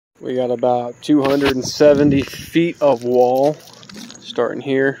We got about 270 feet of wall starting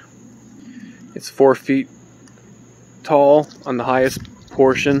here. It's 4 feet tall on the highest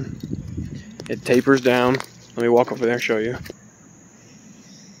portion. It tapers down. Let me walk over there and show you.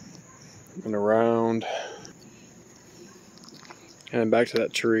 And around. And then back to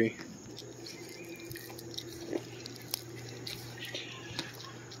that tree.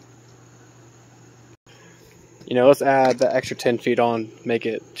 You know, let's add the extra 10 feet on, make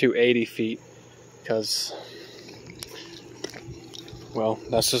it 280 feet, because, well,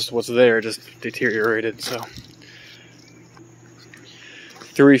 that's just what's there, just deteriorated, so.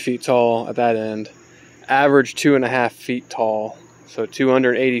 3 feet tall at that end, average 2.5 feet tall, so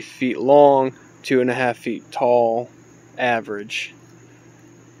 280 feet long, 2.5 feet tall, average.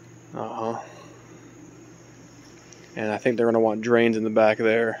 And I think they're going to want drains in the back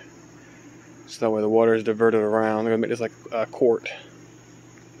there. So that way the water is diverted around. They're going to make this like a court.